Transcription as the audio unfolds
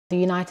The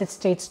United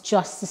States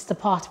Justice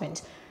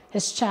Department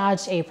has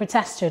charged a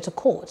protester to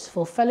court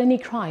for felony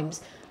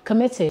crimes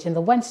committed in the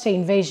Wednesday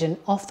invasion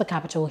of the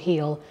Capitol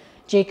Hill.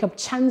 Jacob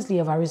Chansley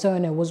of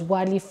Arizona was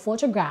widely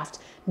photographed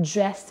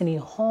dressed in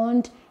a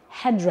horned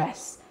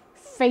headdress,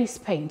 face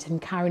paint,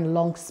 and carrying a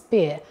long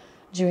spear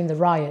during the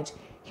riot.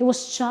 He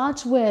was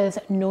charged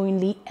with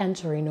knowingly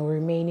entering or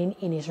remaining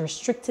in a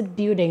restricted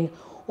building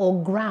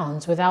or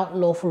grounds without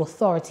lawful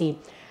authority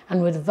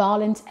and with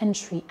violent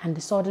entry and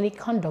disorderly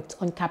conduct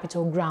on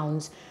Capitol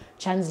grounds.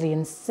 Chansley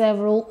and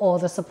several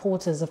other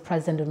supporters of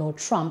President Donald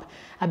Trump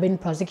have been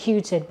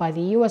prosecuted by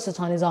the U.S.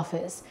 Attorney's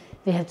Office.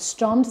 They had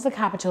stormed the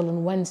Capitol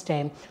on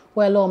Wednesday,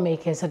 where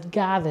lawmakers had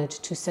gathered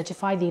to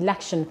certify the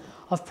election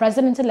of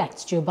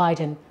President-elect Joe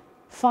Biden.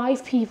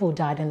 5 people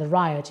died in the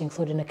riot,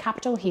 including a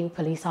Capitol Hill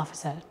police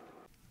officer.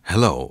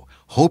 Hello,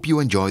 hope you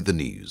enjoyed the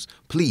news.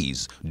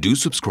 Please do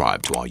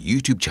subscribe to our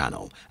YouTube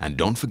channel and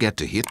don't forget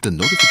to hit the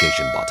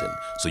notification button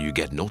so you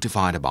get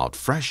notified about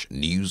fresh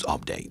news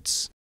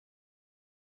updates.